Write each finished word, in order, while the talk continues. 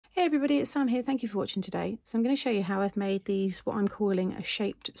Hey everybody, it's Sam here. Thank you for watching today. So I'm going to show you how I've made these, what I'm calling a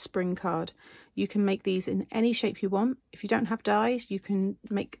shaped spring card. You can make these in any shape you want. If you don't have dies, you can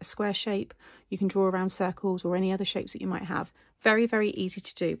make a square shape, you can draw around circles or any other shapes that you might have. Very, very easy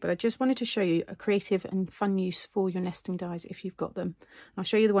to do, but I just wanted to show you a creative and fun use for your nesting dies if you've got them. I'll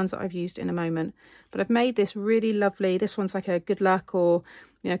show you the ones that I've used in a moment, but I've made this really lovely, this one's like a good luck or,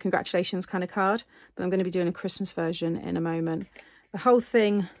 you know, congratulations kind of card, but I'm going to be doing a Christmas version in a moment. The whole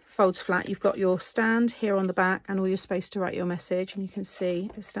thing folds flat. You've got your stand here on the back and all your space to write your message, and you can see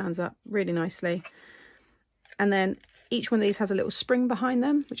it stands up really nicely. And then each one of these has a little spring behind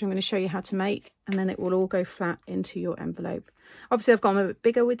them, which I'm going to show you how to make, and then it will all go flat into your envelope. Obviously I've gone a bit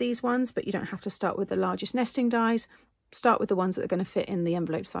bigger with these ones, but you don't have to start with the largest nesting dies. Start with the ones that are going to fit in the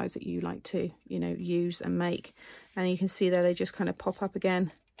envelope size that you like to, you know, use and make. And you can see there they just kind of pop up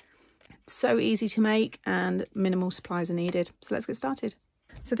again. So easy to make and minimal supplies are needed. So let's get started.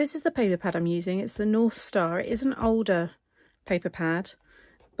 So this is the paper pad I'm using. It's the North Star. It is an older paper pad,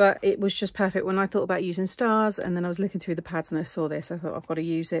 but it was just perfect when I thought about using stars, and then I was looking through the pads and I saw this. I thought I've got to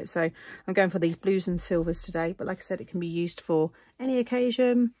use it. So I'm going for these blues and silvers today, but like I said, it can be used for any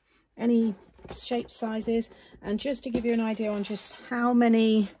occasion, any shape sizes. And just to give you an idea on just how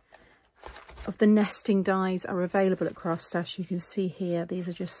many of the nesting dies are available at Craft Stash, you can see here, these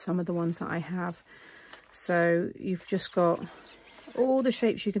are just some of the ones that I have. So you've just got all the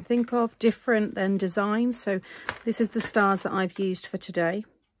shapes you can think of, different than designs. So this is the stars that I've used for today,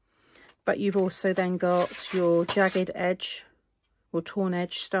 but you've also then got your jagged edge or torn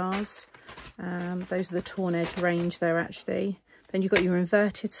edge stars. Those are the torn edge range there actually. Then you've got your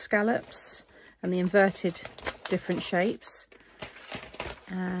inverted scallops and the inverted different shapes.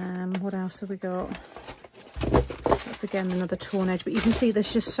 What else have we got? That's again another torn edge, but you can see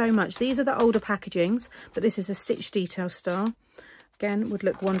there's just so much. These are the older packagings, but this is a stitch detail star. Again, would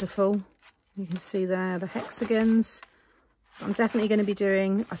look wonderful. You can see there the hexagons. I'm definitely going to be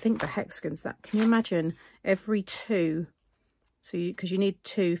doing, I think, the hexagons. That, can you imagine, every two? So because you need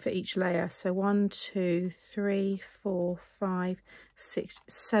two for each layer. So 1, 2, 3, 4, 5, 6,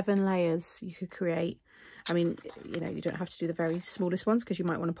 7 layers you could create. I mean, you know, you don't have to do the very smallest ones because you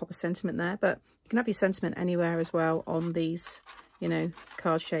might want to pop a sentiment there, but you can have your sentiment anywhere as well on these, you know,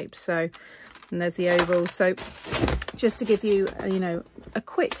 card shapes. So, and there's the oval. So just to give you, you know, a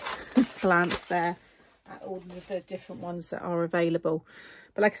quick glance there at all of the different ones that are available.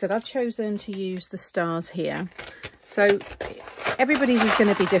 But like I said, I've chosen to use the stars here. So everybody's is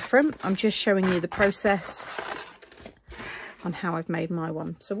going to be different. I'm just showing you the process on how I've made my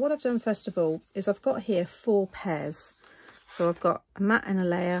one. So what I've done first of all is I've got here 4 pairs. So I've got a mat and a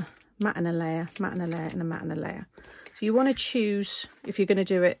layer, mat and a layer, mat and a layer, and a mat and a layer. So you want to choose, if you're going to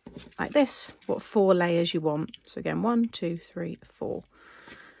do it like this, what 4 layers you want. So again, 1, 2, 3, 4.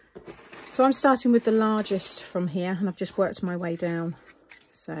 So I'm starting with the largest from here, and I've just worked my way down.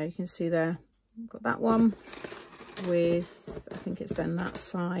 So you can see there, I've got that one with, I think it's then that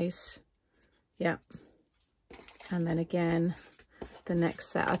size. Yeah. And then again, the next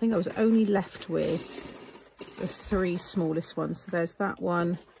set. I think I was only left with the 3 smallest ones. So there's that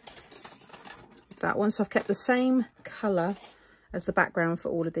one, that one. So I've kept the same colour as the background for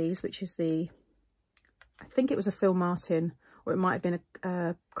all of these, which is the, I think it was a Phil Martin, or it might have been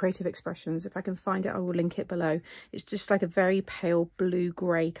a Creative Expressions. If I can find it, I will link it below. It's just like a very pale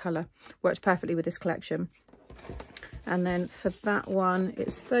blue-grey colour. Works perfectly with this collection. And then for that one,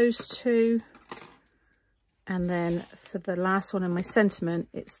 it's those 2. And then for the last one in my sentiment,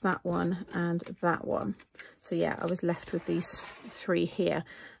 it's that one and that one. So yeah, I was left with these 3 here.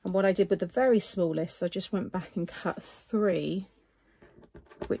 And what I did with the very smallest, I just went back and cut 3,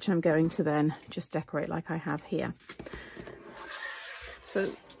 which I'm going to then just decorate like I have here. So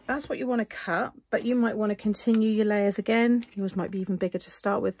that's what you want to cut, but you might want to continue your layers again. Yours might be even bigger to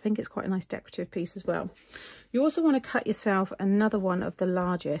start with. I think it's quite a nice decorative piece as well. You also want to cut yourself another one of the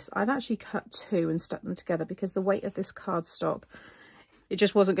largest. I've actually cut 2 and stuck them together because the weight of this cardstock, it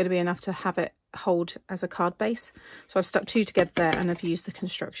just wasn't going to be enough to have it hold as a card base. So I've stuck 2 together there, and I've used the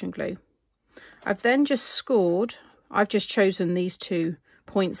construction glue. I've then just scored. I've just chosen these 2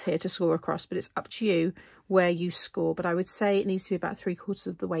 points here to score across, but it's up to you where you score. But I would say it needs to be about 3/4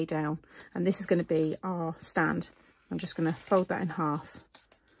 of the way down, and this is going to be our stand. I'm just going to fold that in half.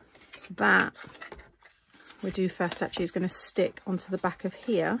 So that we do first actually is going to stick onto the back of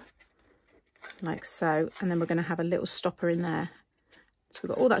here like so, and then we're going to have a little stopper in there. So we've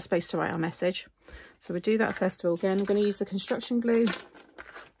got all that space to write our message. So we do that first of all. Again, I'm going to use the construction glue.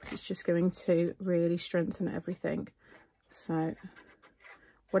 It's just going to really strengthen everything. So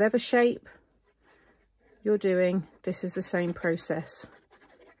whatever shape you're doing, this is the same process.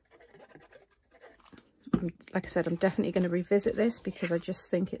 like I said, I'm definitely going to revisit this because I just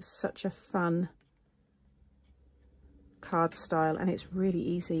think it's such a fun card style, and it's really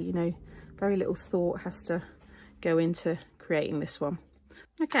easy, you know, very little thought has to go into creating this one.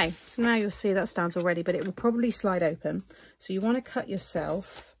 Okay, so now you'll see that stands already, but it will probably slide open. So you want to cut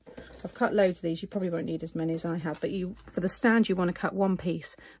yourself, I've cut loads of these, you probably won't need as many as I have, but for the stand you want to cut one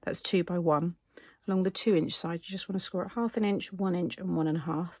piece that's 2 by 1. Along the 2-inch side you just want to score it 1/2 inch, 1 inch and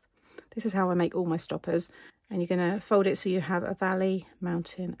 1.5. This is how I make all my stoppers, and you're going to fold it so you have a valley,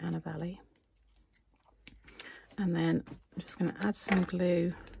 mountain and a valley. And then I'm just going to add some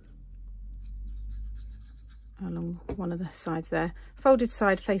glue along one of the sides there, folded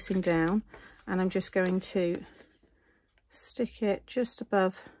side facing down, and I'm just going to stick it just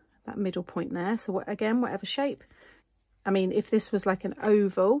above that middle point there. So again, whatever shape, I mean, if this was like an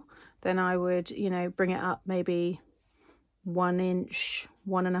oval, then I would, you know, bring it up maybe 1 inch,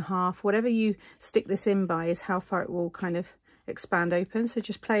 1.5, whatever you stick this in by is how far it will kind of expand open. So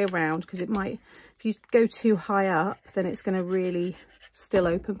just play around, because it might, if you go too high up, then it's going to really still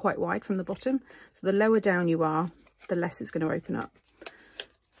open quite wide from the bottom. So the lower down you are, the less it's going to open up.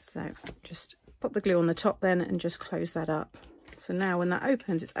 So just pop the glue on the top then and just close that up. So now when that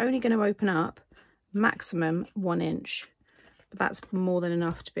opens, it's only going to open up maximum 1 inch, but that's more than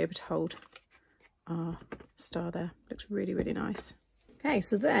enough to be able to hold our star there. Looks really, really nice. Okay,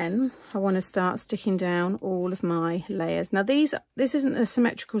 so then I want to start sticking down all of my layers. Now this isn't a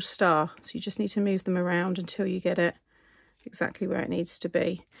symmetrical star, so you just need to move them around until you get it exactly where it needs to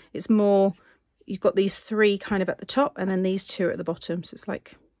be. It's more, you've got these 3 kind of at the top and then these 2 at the bottom, so it's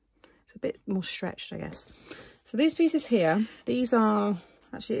like, it's a bit more stretched, I guess. So these pieces here, these are,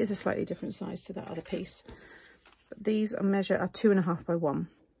 actually it is a slightly different size to that other piece, but these are 2.5 by 1.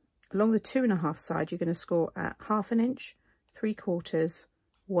 Along the 2.5 side, you're going to score at 1/2 inch, 3/4,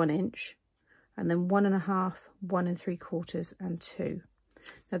 1 inch, and then 1.5, 1 3/4 and 2.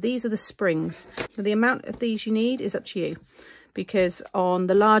 Now these are the springs. So the amount of these you need is up to you, because on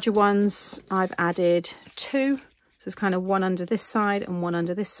the larger ones I've added 2, so it's kind of 1 under this side and 1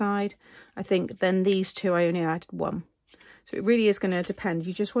 under this side. I think then these 2 I only added 1. So it really is going to depend.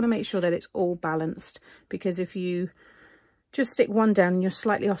 You just want to make sure that it's all balanced, because if you just stick 1 down and you're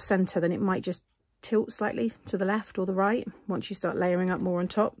slightly off center, then it might just tilt slightly to the left or the right once you start layering up more on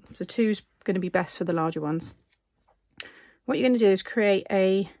top. So 2's going to be best for the larger ones. What you're going to do is create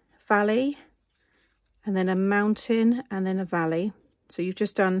a valley and then a mountain and then a valley. So you've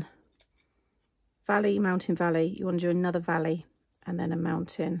just done valley, mountain, valley. You want to do another valley and then a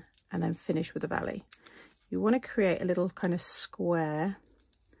mountain and then finish with a valley. You want to create a little kind of square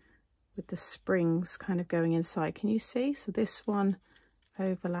with the springs kind of going inside. Can you see? So this one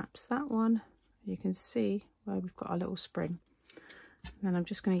overlaps that one. You can see where we've got our little spring. And then I'm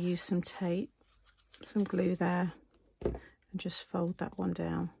just going to use some tape, some glue there, and just fold that one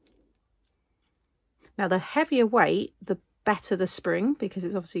down. Now the heavier weight, the better the spring, because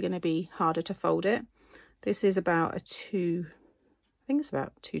it's obviously going to be harder to fold it. This is about a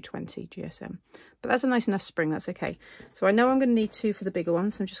 220 GSM, but that's a nice enough spring, that's okay. So I know I'm going to need 2 for the bigger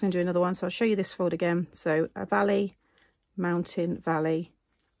one, so I'm just going to do another one. So I'll show you this fold again. So a valley, mountain, valley,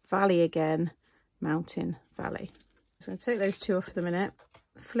 valley again, mountain, valley. So I'm going to take those 2 off for the minute,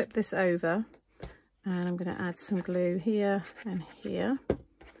 flip this over, and I'm going to add some glue here and here,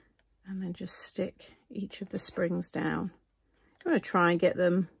 and then just stick each of the springs down. You want to try and get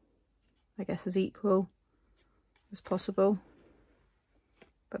them, I guess, as equal as possible,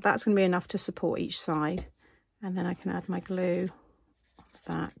 but that's going to be enough to support each side. And then I can add my glue on the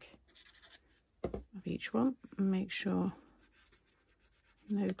back of each one and make sure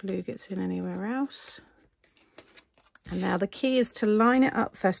no glue gets in anywhere else. And now the key is to line it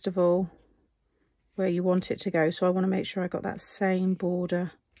up first of all where you want it to go. So I want to make sure I got that same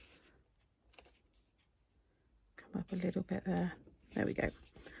border. Come up a little bit there. There we go.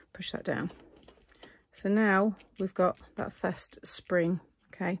 Push that down. So now we've got that first spring.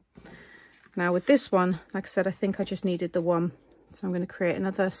 Okay. Now with this one, like I said, I think I just needed the one. So I'm going to create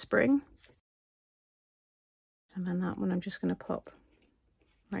another spring. And then that one I'm just going to pop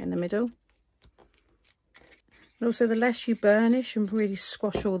right in the middle. And also the less you burnish and really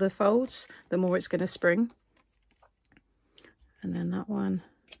squash all the folds, the more it's going to spring. And then that one.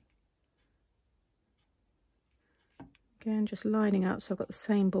 Again, just lining up so I've got the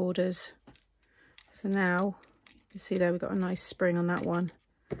same borders. So now you can see there we've got a nice spring on that one.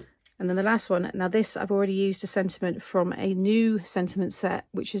 And then the last one, now this I've already used a sentiment from a new sentiment set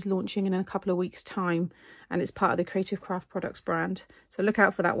which is launching in a couple of weeks time, and it's part of the Creative Craft Products brand, so look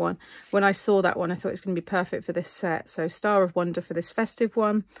out for that one. When I saw that one I thought it was going to be perfect for this set. So Star of Wonder for this festive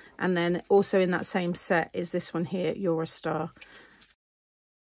one, and then also in that same set is this one here, You're a Star.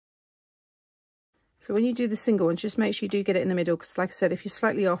 So when you do the single ones, just make sure you do get it in the middle, because like I said, if you're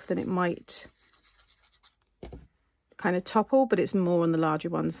slightly off then it might kind of topple, but it's more on the larger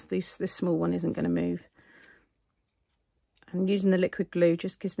ones. This small one isn't going to move. And using the liquid glue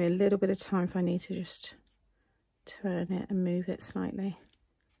just gives me a little bit of time if I need to just turn it and move it slightly.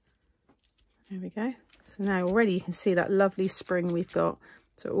 There we go. So now already you can see that lovely spring we've got.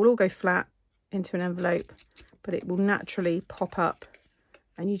 So it will all go flat into an envelope, but it will naturally pop up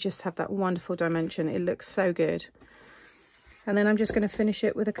and you just have that wonderful dimension. It looks so good. And then I'm just going to finish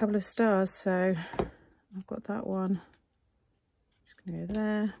it with a couple of stars. So I've got that one. Just going to go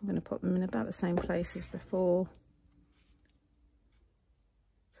there. I'm going to put them in about the same place as before.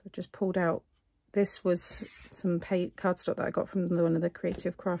 So I've just pulled out. This was some cardstock that I got from one of the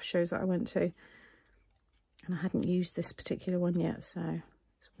creative craft shows that I went to. And I hadn't used this particular one yet, so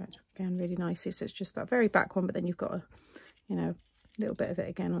it's worked again really nicely. So it's just that very back one, but then you've got a, you know, little bit of it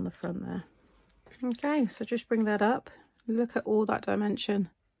again on the front there. Okay, so just bring that up. Look at all that dimension.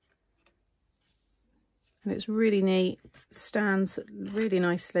 And it's really neat, stands really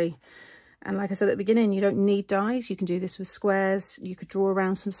nicely. And like I said at the beginning, you don't need dies. You can do this with squares. You could draw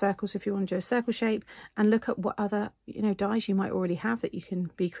around some circles if you want to do a circle shape, and look at what other, you know, dies you might already have that you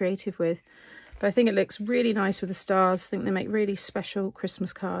can be creative with. But I think it looks really nice with the stars. I think they make really special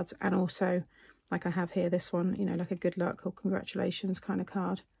Christmas cards, and also like I have here, this one, you know, like a good luck or congratulations kind of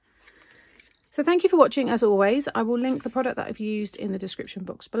card. So thank you for watching. As always, I will link the product that I've used in the description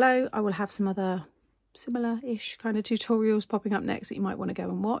box below. I will have some other similar-ish kind of tutorials popping up next that you might want to go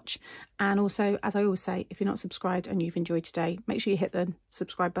and watch. And also, as I always say, if you're not subscribed and you've enjoyed today, make sure you hit the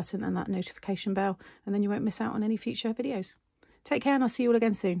subscribe button and that notification bell, and then you won't miss out on any future videos. Take care, and I'll see you all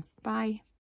again soon. Bye.